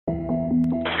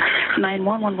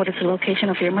911, what is the location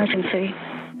of your emergency?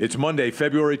 It's Monday,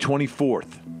 February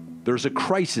 24th. There's a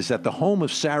crisis at the home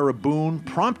of Sarah Boone,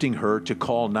 prompting her to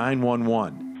call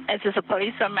 911. Is this a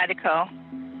police or medical?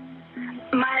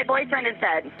 My boyfriend is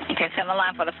dead. Okay, send a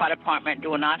line for the fire department.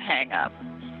 Do not hang up.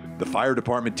 The fire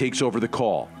department takes over the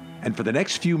call, and for the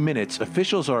next few minutes,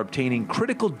 officials are obtaining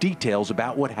critical details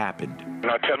about what happened.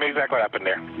 No, tell me exactly what happened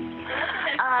there.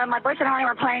 My boyfriend and I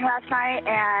were playing last night,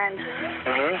 and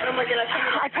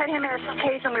I put him in a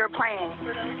case and we were playing,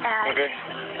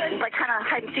 and like kind of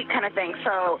hide and seek kind of thing.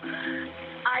 So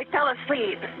I fell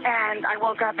asleep, and I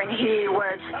woke up, and he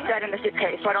was dead in the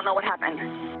suitcase. So I don't know what happened.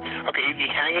 Okay, is he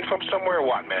hanging from somewhere or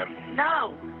what, ma'am?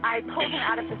 No, I pulled him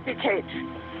out of the suitcase.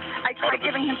 I tried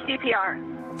giving him CPR.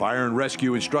 Fire and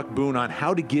rescue instruct Boone on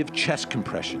how to give chest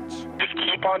compressions. Just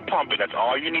keep on pumping. That's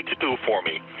all you need to do for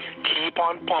me. Keep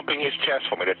on pumping his chest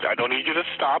for me. I don't need you to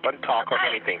stop and talk or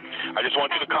anything. I just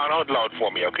want you to count out loud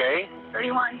for me, okay?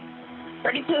 31,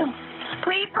 32.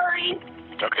 Please hurry.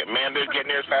 Okay, man, they're getting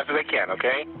there as fast as they can,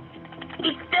 okay?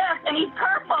 He's deaf and he's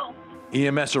purple.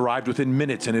 EMS arrived within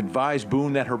minutes and advised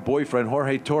Boone that her boyfriend,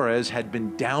 Jorge Torres, had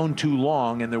been down too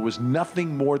long and there was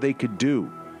nothing more they could do.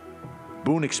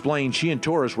 Boone explained she and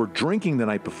Torres were drinking the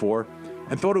night before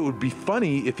and thought it would be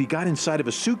funny if he got inside of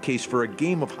a suitcase for a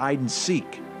game of hide and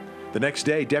seek. The next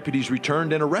day, deputies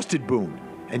returned and arrested Boone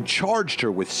and charged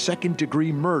her with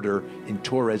second-degree murder in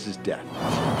Torres's death.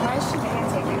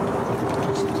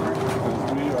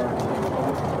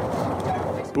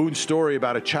 Boone's story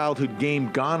about a childhood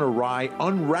game gone awry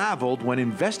unraveled when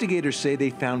investigators say they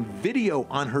found video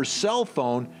on her cell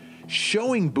phone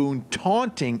showing Boone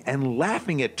taunting and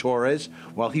laughing at Torres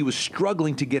while he was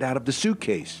struggling to get out of the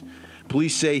suitcase.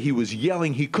 Police say he was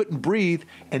yelling he couldn't breathe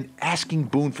and asking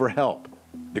Boone for help.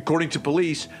 According to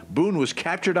police, Boone was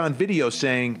captured on video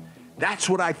saying, "That's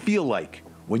what I feel like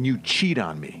when you cheat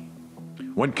on me."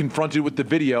 When confronted with the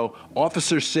video,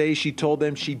 officers say she told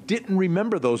them she didn't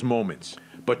remember those moments.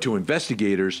 But to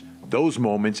investigators, those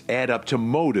moments add up to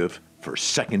motive for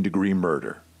second-degree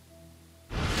murder.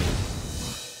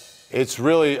 It's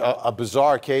really a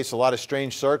bizarre case, a lot of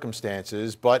strange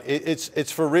circumstances, but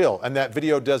it's for real, and that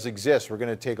video does exist. We're going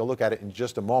to take a look at it in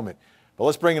just a moment. But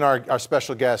let's bring in our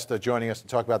special guest joining us to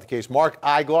talk about the case, Mark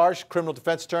Eiglarsh, criminal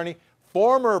defense attorney,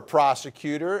 former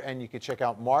prosecutor, and you can check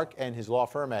out Mark and his law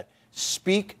firm at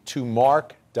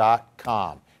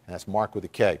speaktomark.com, and that's Mark with a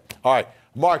K. All right,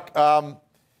 Mark,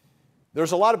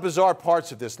 there's a lot of bizarre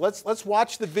parts of this. Let's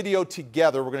watch the video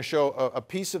together. We're going to show a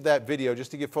piece of that video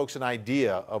just to give folks an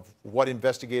idea of what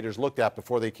investigators looked at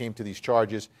before they came to these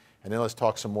charges, and then let's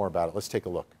talk some more about it. Let's take a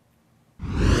look.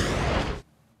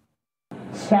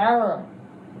 Sarah.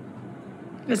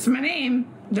 That's my name.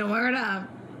 Don't wear it up.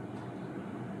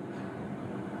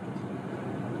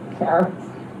 Sarah,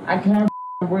 I can't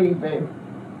breathe, babe.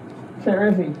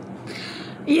 Seriously.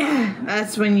 Yeah,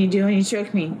 that's when you do and you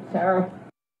choke me. Sarah.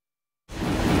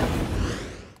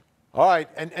 All right,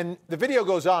 and the video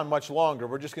goes on much longer.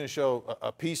 We're just going to show a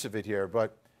piece of it here,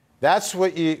 but that's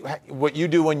what you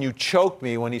do when you choke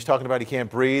me, when he's talking about he can't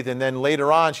breathe, and then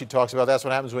later on she talks about that's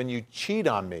what happens when you cheat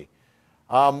on me.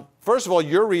 First of all,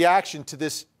 your reaction to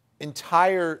this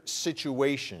entire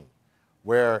situation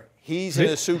where he's in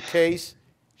a suitcase,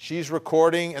 she's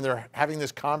recording, and they're having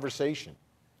this conversation.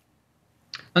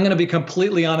 I'm going to be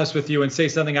completely honest with you and say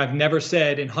something I've never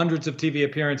said in hundreds of TV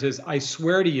appearances. I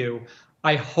swear to you,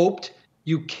 I hoped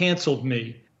you canceled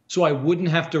me so I wouldn't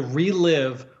have to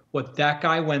relive what that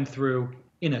guy went through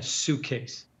in a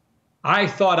suitcase. I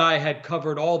thought I had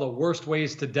covered all the worst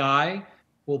ways to die.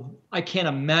 Well, I can't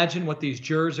imagine what these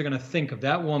jurors are going to think of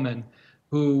that woman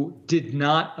who did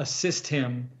not assist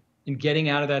him in getting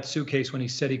out of that suitcase when he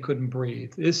said he couldn't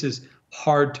breathe. This is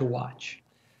hard to watch.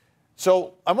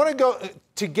 So I'm going to go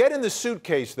to get in the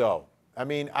suitcase, though. I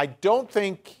mean, I don't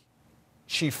think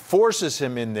she forces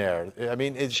him in there. I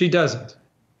mean, she doesn't.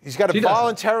 He's got to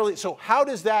voluntarily. So how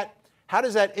does that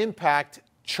impact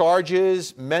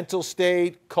charges, mental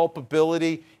state,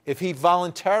 culpability if he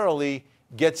voluntarily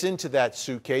gets into that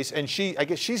suitcase? And I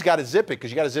guess she's got to zip it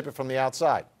because you got to zip it from the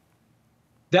outside.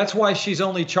 That's why she's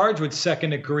only charged with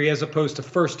second degree as opposed to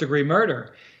first degree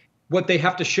murder. What they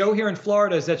have to show here in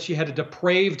Florida is that she had a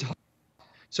depraved heart.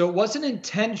 So it wasn't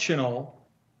intentional,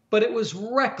 but it was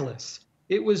reckless.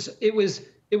 It was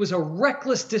a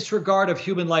reckless disregard of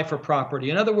human life or property.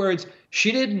 In other words,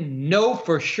 she didn't know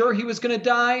for sure he was going to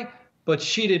die, but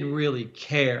she didn't really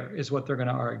care, is what they're going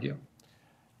to argue.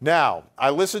 Now,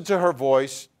 I listened to her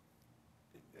voice.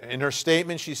 In her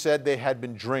statement, she said they had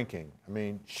been drinking. I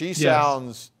mean, she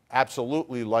sounds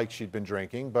absolutely like she'd been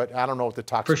drinking, but I don't know what the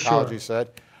toxicology said.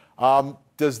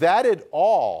 Does that at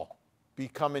all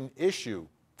become an issue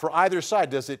for either side?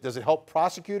 Does it help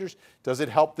prosecutors? Does it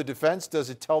help the defense? Does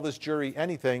it tell this jury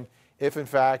anything if, in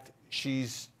fact,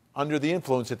 she's under the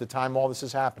influence at the time all this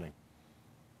is happening?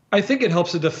 I think it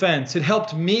helps the defense. It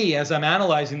helped me as I'm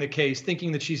analyzing the case,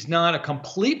 thinking that she's not a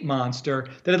complete monster,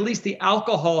 that at least the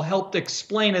alcohol helped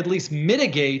explain, at least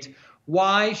mitigate,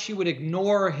 why she would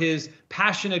ignore his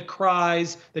passionate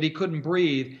cries that he couldn't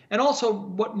breathe, and also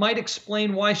what might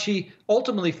explain why she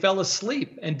ultimately fell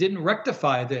asleep and didn't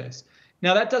rectify this.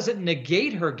 Now, that doesn't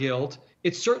negate her guilt.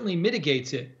 It certainly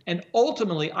mitigates it. And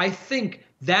ultimately, I think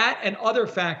that and other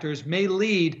factors may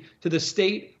lead to the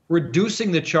state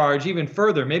reducing the charge even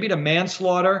further, maybe to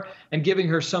manslaughter and giving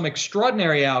her some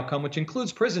extraordinary outcome, which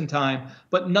includes prison time,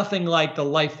 but nothing like the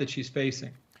life that she's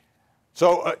facing.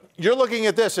 So you're looking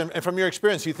at this, and from your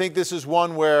experience, you think this is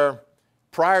one where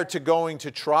prior to going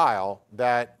to trial,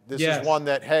 that this is one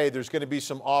that, hey, there's going to be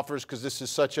some offers because this is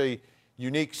such a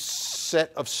unique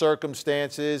set of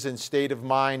circumstances and state of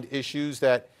mind issues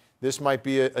that this might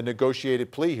be a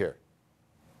negotiated plea here?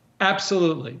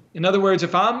 Absolutely. In other words,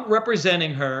 if I'm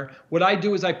representing her, what I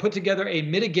do is I put together a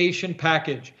mitigation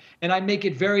package, and I make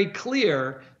it very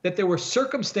clear that there were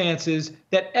circumstances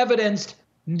that evidenced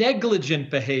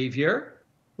negligent behavior,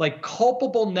 like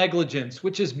culpable negligence,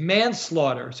 which is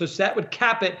manslaughter. So that would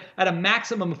cap it at a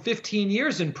maximum of 15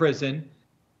 years in prison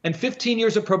and 15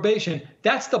 years of probation.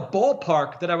 That's the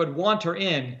ballpark that I would want her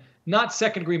in, not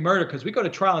second-degree murder, because we go to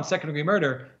trial on second-degree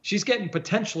murder, she's getting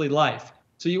potentially life.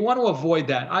 So you want to avoid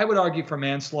that. I would argue for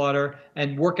manslaughter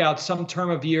and work out some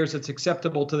term of years that's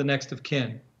acceptable to the next of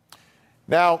kin.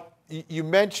 Now, you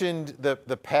mentioned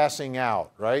the passing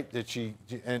out, right? That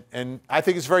and I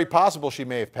think it's very possible she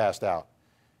may have passed out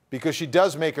because she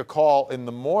does make a call in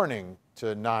the morning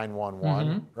to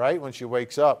 911, right, when she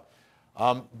wakes up.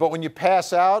 But when you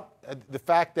pass out, the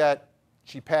fact that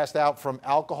she passed out from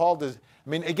alcohol, does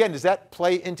that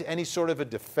play into any sort of a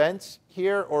defense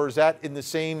here, or is that in the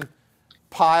same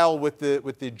pile with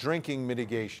the drinking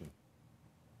mitigation?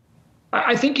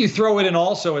 I think you throw it in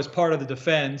also as part of the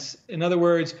defense. In other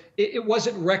words, it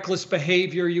wasn't reckless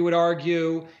behavior, you would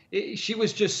argue. She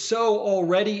was just so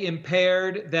already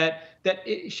impaired that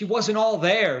she wasn't all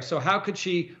there. So how could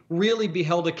she really be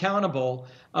held accountable?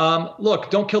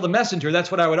 Look, don't kill the messenger. That's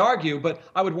what I would argue, but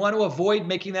I would want to avoid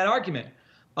making that argument.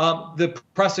 The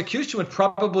prosecution would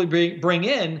probably bring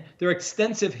in their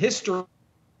extensive history of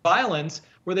violence,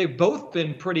 where they've both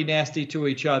been pretty nasty to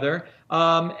each other,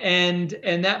 and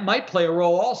that might play a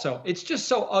role also. It's just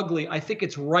so ugly. I think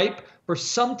it's ripe for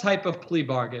some type of plea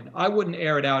bargain. I wouldn't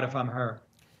air it out if I'm her.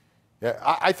 Yeah,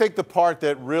 I think the part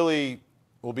that really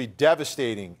will be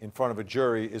devastating in front of a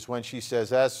jury is when she says,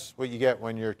 "That's what you get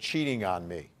when you're cheating on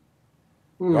me."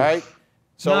 Oof. Right?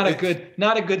 So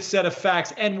not a good set of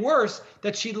facts. And worse,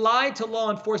 that she lied to law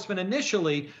enforcement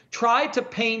initially, tried to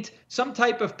paint some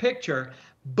type of picture.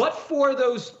 But for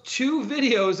those 2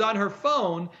 videos on her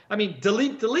phone,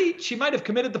 delete, she might have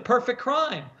committed the perfect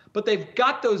crime. But they've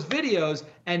got those videos,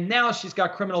 and now she's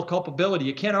got criminal culpability.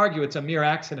 You can't argue it's a mere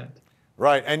accident.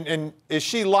 Right. And is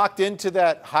she locked into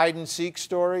that hide-and-seek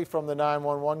story from the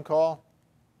 911 call?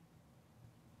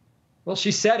 Well,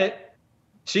 she said it.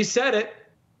 She said it.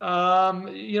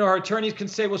 Her attorneys can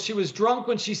say, well, she was drunk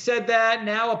when she said that.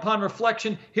 Now, upon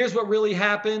reflection, here's what really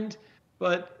happened.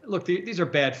 But look, these are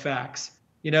bad facts.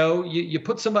 You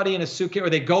put somebody in a suitcase, or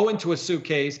they go into a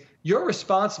suitcase, you're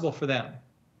responsible for them,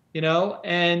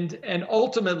 and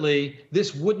ultimately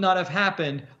this would not have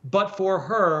happened but for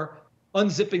her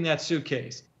unzipping that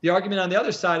suitcase. The argument on the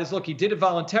other side is, look, he did it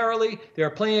voluntarily. They were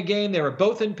playing a game. They were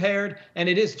both impaired, and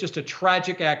it is just a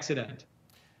tragic accident.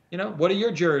 What do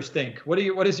your jurors think? What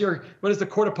does the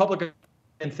court of public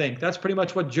opinion think? That's pretty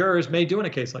much what jurors may do in a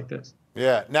case like this.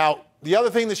 Yeah. Now, the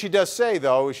other thing that she does say,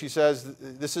 though, is she says,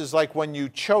 this is like when you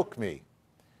choke me.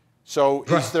 So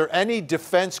is there any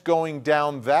defense going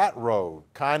down that road?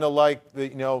 Kind of like,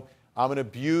 I'm an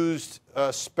abused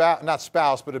not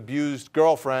spouse, but abused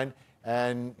girlfriend,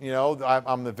 and,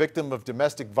 I'm the victim of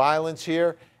domestic violence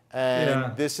here,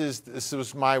 and this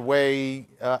was my way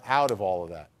out of all of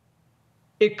that.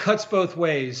 It cuts both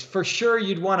ways. For sure,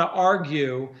 you'd want to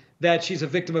argue that she's a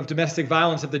victim of domestic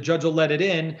violence if the judge will let it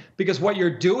in, because what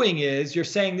you're doing is you're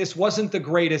saying this wasn't the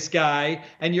greatest guy,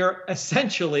 and you're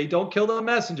essentially, don't kill the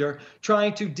messenger,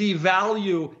 trying to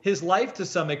devalue his life to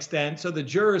some extent so the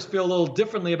jurors feel a little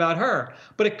differently about her.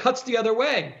 But it cuts the other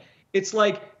way. It's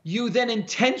like you then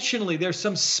intentionally, there's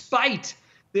some spite.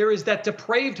 There is that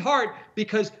depraved heart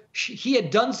because he had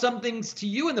done some things to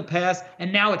you in the past,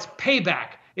 and now it's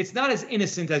payback. It's not as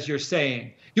innocent as you're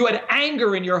saying. You had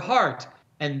anger in your heart.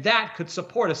 And that could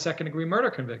support a second-degree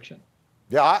murder conviction.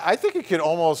 Yeah, I think it could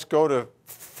almost go to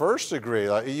first degree.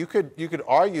 Like you could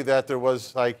argue that there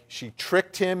was like she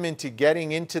tricked him into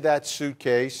getting into that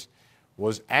suitcase,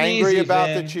 was angry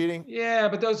about the cheating. Yeah,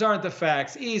 but those aren't the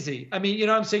facts. Easy. I mean, you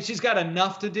know what I'm saying? She's got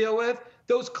enough to deal with.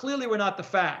 Those clearly were not the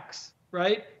facts,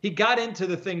 right? He got into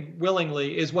the thing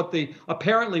willingly is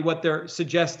apparently what they're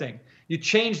suggesting. You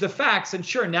change the facts, and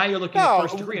sure, now you're looking at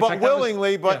first degree. In but fact,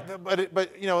 willingly, but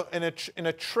you know, in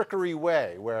a trickery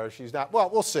way where she's not. Well,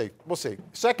 we'll see. We'll see.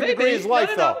 Second degree is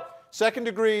life, though. Second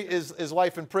degree is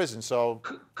life in prison. So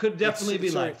could definitely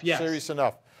be life. Yes. Serious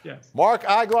enough. Yes. Mark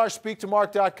Aguilar,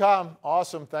 speaktomark.com.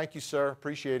 Awesome. Thank you, sir.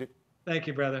 Appreciate it. Thank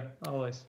you, brother. Always.